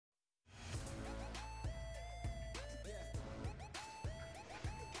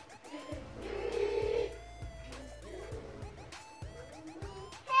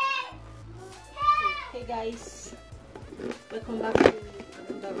guys, welcome back to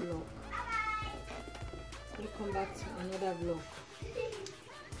another vlog.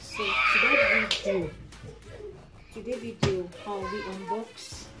 So today video we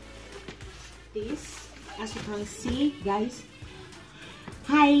unbox this. As you can see guys,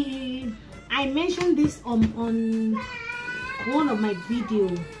 I mentioned this on one of my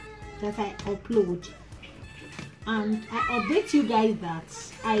videos that I upload, and I update you guys that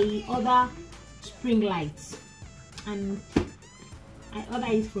I order spring lights and I order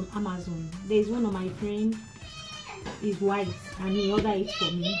it from Amazon. There's one of my friends is white and he ordered it for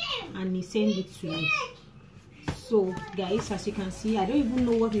me and he sent it to me. So guys, as you can see, I don't even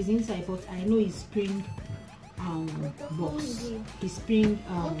know what is inside, but I know it's spring box. It's spring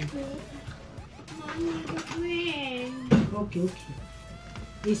okay.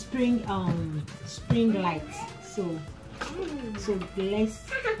 It's spring lights. So let's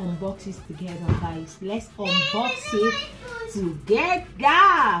unbox it together, guys. Let's unbox it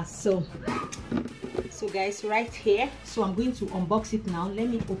together. So guys, right here. So I'm going to unbox it now. Let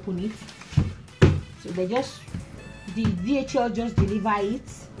me open it. So the DHL just deliver it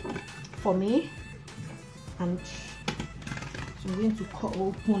for me, and so I'm going to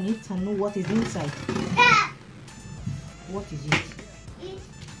open it and know what is inside. What is it?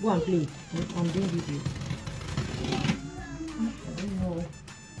 Go and play. I'm doing video. I don't know.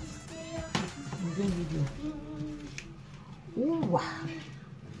 I'm doing video. Oh wow!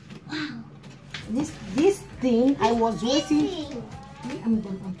 Wow! This thing I was waiting. I'm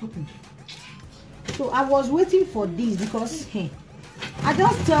talking. So I was waiting for this because I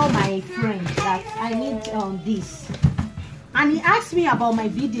just tell my friend that I need this, and he asked me about my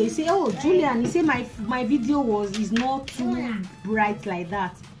video. He said, "Oh, Julian," he said my video is not too bright like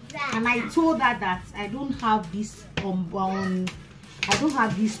that. And I told her that I don't have this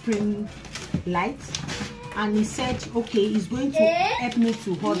spring light, and he said okay, he's going to help me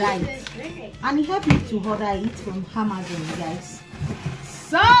to order it, and he helped me to order it from Amazon, guys.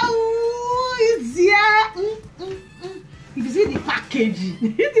 So it's here. You see the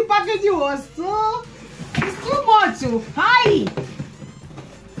packaging. The packaging was it's too much. Hi,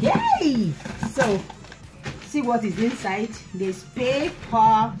 yay! So see what is inside. There's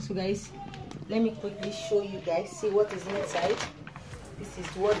paper. So guys, let me quickly show you guys. See what is inside. This is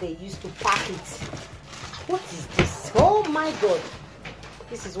what they used to pack it. What is this? Oh my god,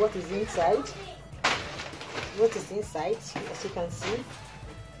 this is what is inside. What is inside, as you can see.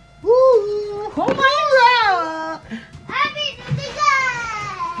 Ooh, oh my god!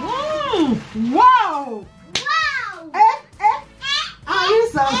 Wow!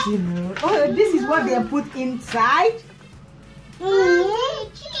 Something. Oh, this is what they put inside.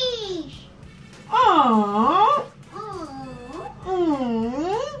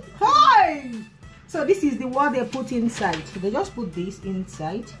 Hi. So this is the what they put inside. So they just put this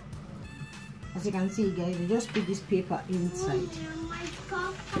inside. As you can see, guys, they just put this paper inside.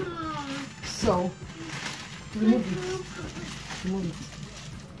 So remove it.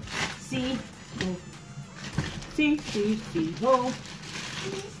 See. Oh. As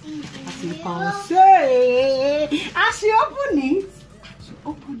you can say, as you open it,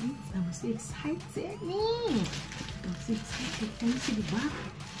 I'm so excited. I'm so excited. Can you see the back?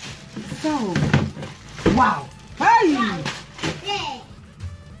 So, wow. Hey!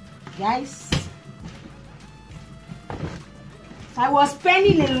 Guys, I was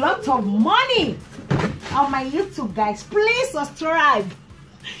spending a lot of money on my YouTube, guys. Please subscribe,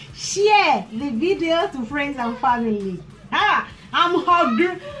 share the video to friends and family. I'm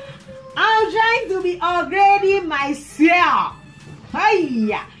trying to be upgrading myself.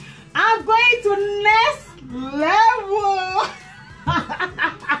 Hey, I'm going to next level.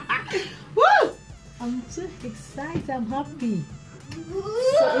 Woo! I'm so excited. I'm happy.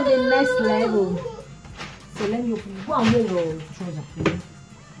 So in the next level. So let me open one little trouser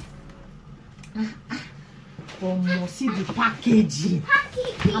for you. See the packaging.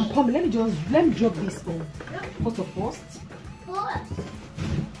 I'm coming. Let me drop this on. First.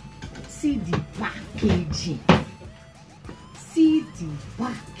 See the packaging.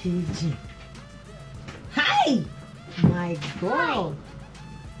 Hi! My god!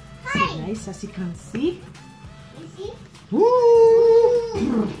 So nice, as you can see.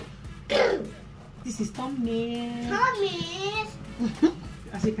 Woo! This is thumbnail.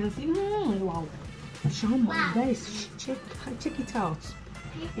 As you can see, wow! Wow. Guys, check it out.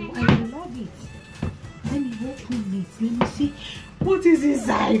 Oh, I love it. Let me open it. Let me see what is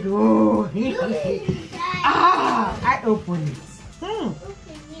inside. Oh, I open it.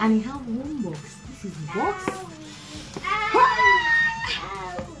 And it have one box. This is the box.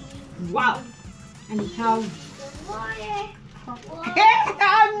 Wow. Anyhow,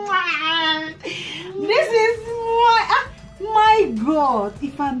 this is my God.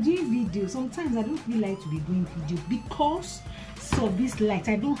 If I'm doing video, sometimes I don't feel like to be doing video because of this light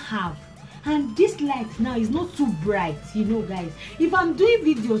I don't have. And this light now is not too bright, you know, guys. If I'm doing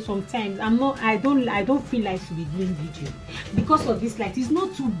video, sometimes I don't feel like to be doing video because of this light. It's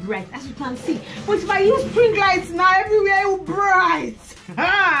not too bright, as you can see. But if I use string lights now, everywhere is bright.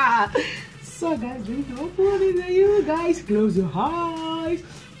 So guys, you guys close your eyes.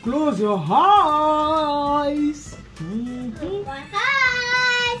 Close your eyes. My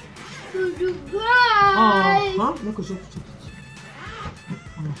eyes to the ground.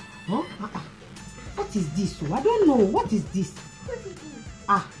 What is this? I don't know. What is this?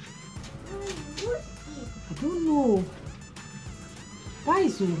 I don't know.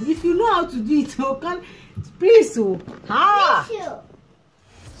 Guys, if you know how to do it, please,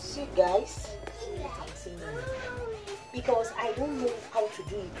 see, guys, because I don't know how to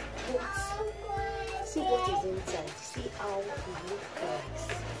do it. But see what is inside. See how it looks, guys.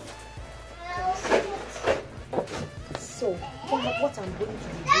 Can you see it? So what I'm going to be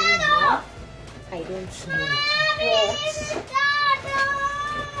doing now, I don't know.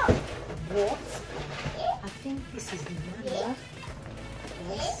 But I think this is the manual.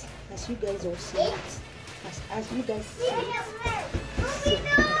 Yes, as you guys all see it. As you guys see it. So, I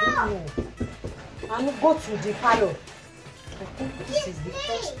don't know. I'm going to go to the parlor. I think this is the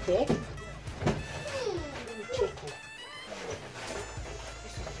first step. Let me check it.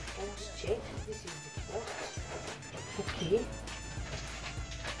 This is the first check. This is the first. Okay.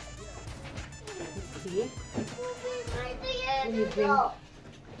 Okay. Let me bring.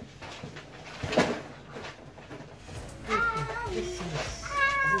 This is.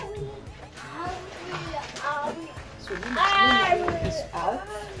 So let me bring this out.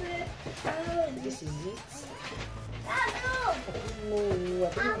 This is it. I don't know. I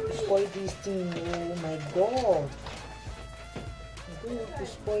don't want to spoil this thing. Oh my God. I don't want to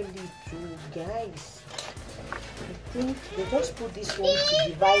spoil it too, guys. I think they just put this one to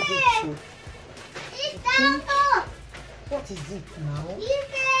divide it too. What is it now?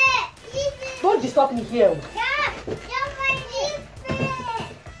 Don't disturb me here.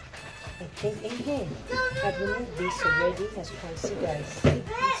 I think again. I've removed this already, as you can see, guys.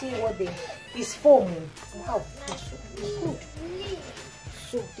 See what is foam. Wow, that's so good.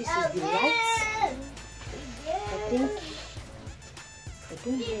 So this is the lights. I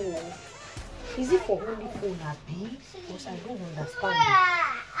don't know. Is it for only phone or B? Because I don't understand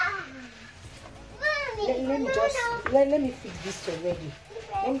it. Let me fix this already.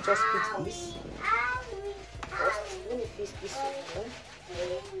 Let me just fix this. First, let me fix this one.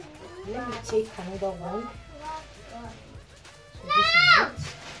 Let me take another one.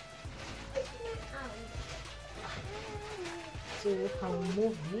 So this is it. So I'll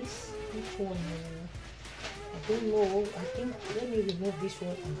remove this. Which one? I don't know. I think let me remove this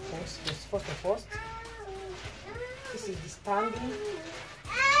one first. First of all, this is the standing.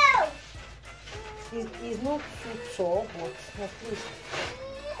 It's not too tall, but at least.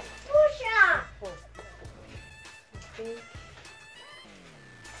 Okay.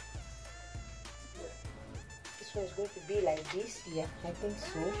 This one is going to be like this. Yeah, I think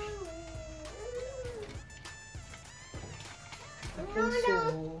so. I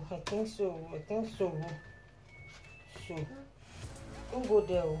think so. So, don't go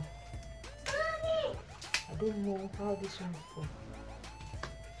there. I don't know how this one for.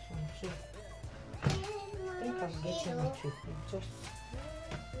 So, I think I'm getting it too. Just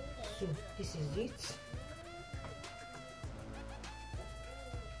so this is it.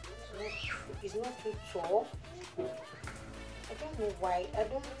 It's not too tall. I don't know why. I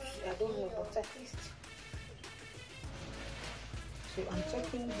don't know, but at least. So I'm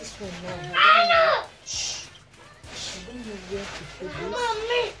taking this one now. I don't know where to put this.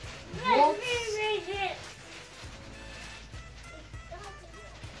 What?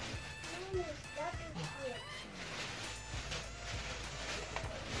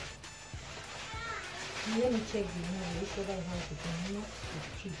 Let me check the movie so that I have to connect the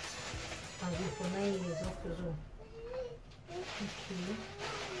kids. I'll be for 9 years after all. Okay.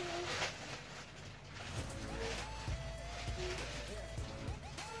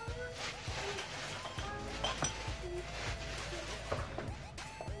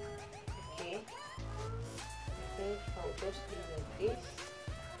 Okay. I think I'll just do like this.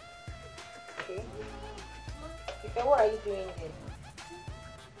 Okay. Okay, what are you doing there?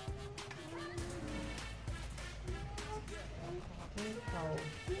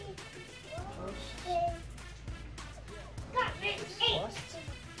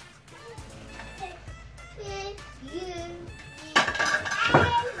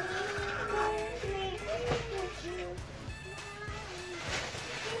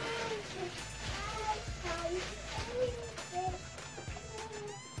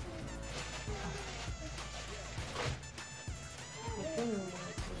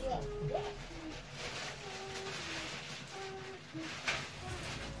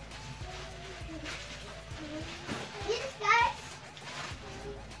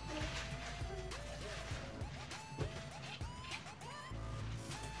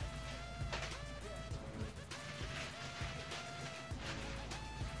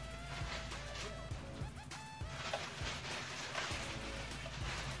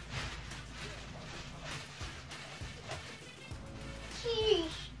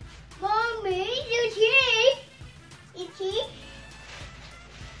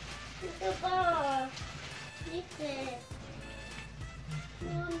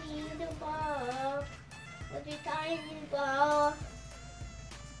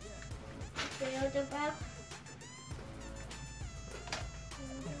 What about?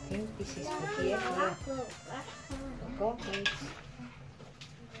 I think this is for here. Yeah. Got it.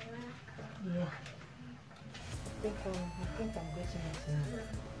 Yeah. I think I'm getting it now.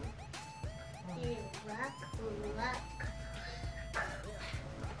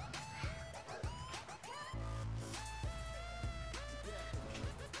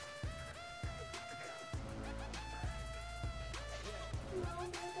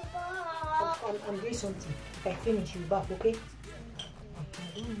 I'm doing something. If I finish, you back, okay? I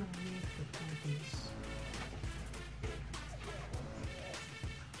don't know where to put this.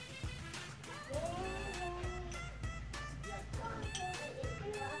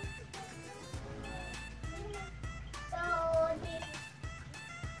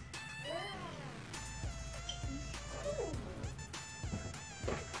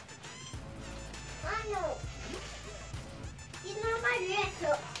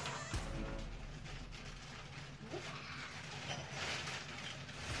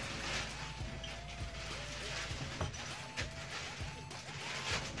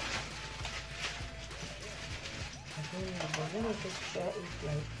 But let me just try it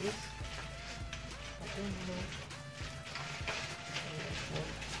like this. I don't know.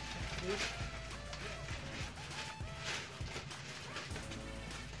 Like this.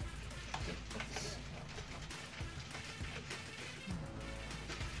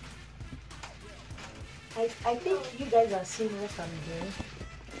 I think you guys are seeing what I'm doing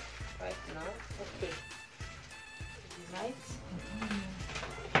right now. Okay. Right?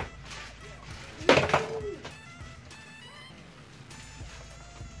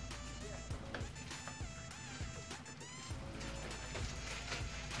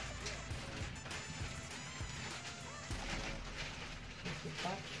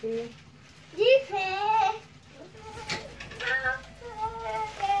 Battery.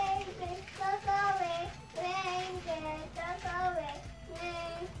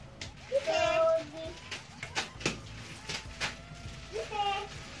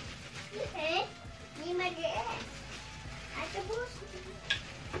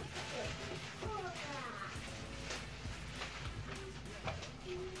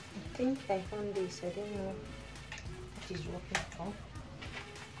 I think I found this. I don't know what is working for.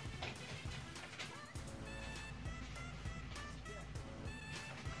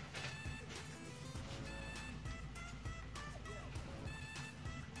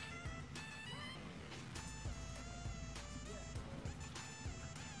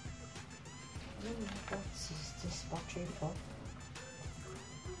 I don't know what is this battery for.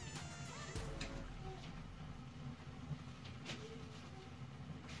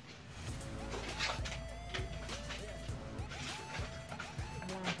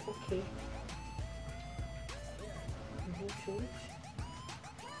 Okay. Bluetooth.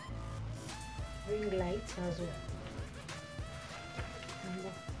 Ring light as well.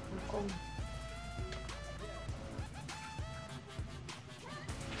 I'm coming.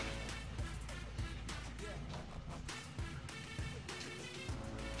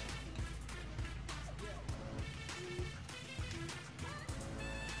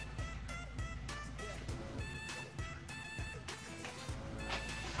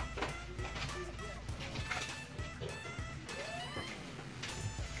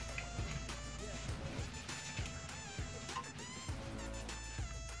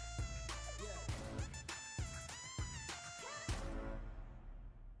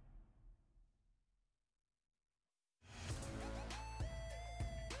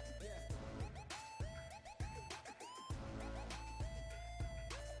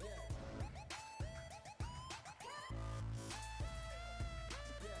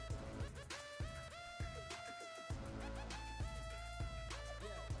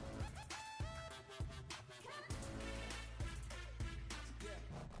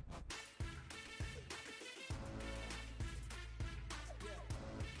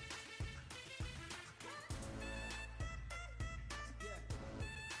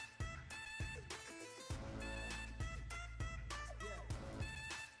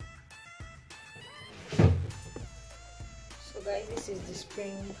 So guys, this is the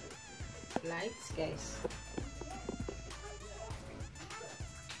spring lights, guys.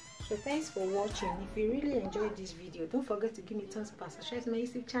 So thanks for watching. If you really enjoyed this video, don't forget to give me a thumbs up and subscribe to my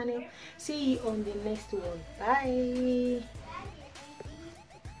YouTube channel. See you on the next one. Bye.